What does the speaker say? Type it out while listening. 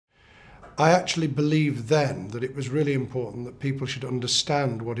I actually believed then that it was really important that people should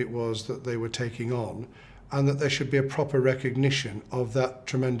understand what it was that they were taking on, and that there should be a proper recognition of that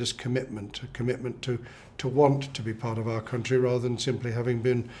tremendous commitment, a commitment to want to be part of our country rather than simply having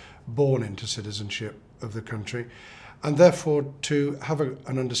been born into citizenship of the country. And therefore to have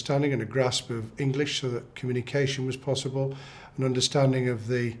an understanding and a grasp of English so that communication was possible, an understanding of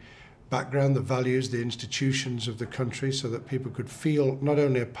the background, the values, the institutions of the country so that people could feel not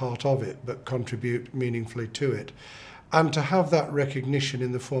only a part of it but contribute meaningfully to it. And to have that recognition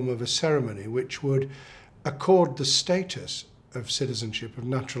in the form of a ceremony which would accord the status of citizenship, of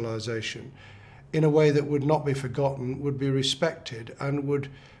naturalisation, in a way that would not be forgotten, would be respected and would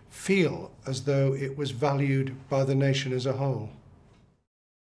feel as though it was valued by the nation as a whole.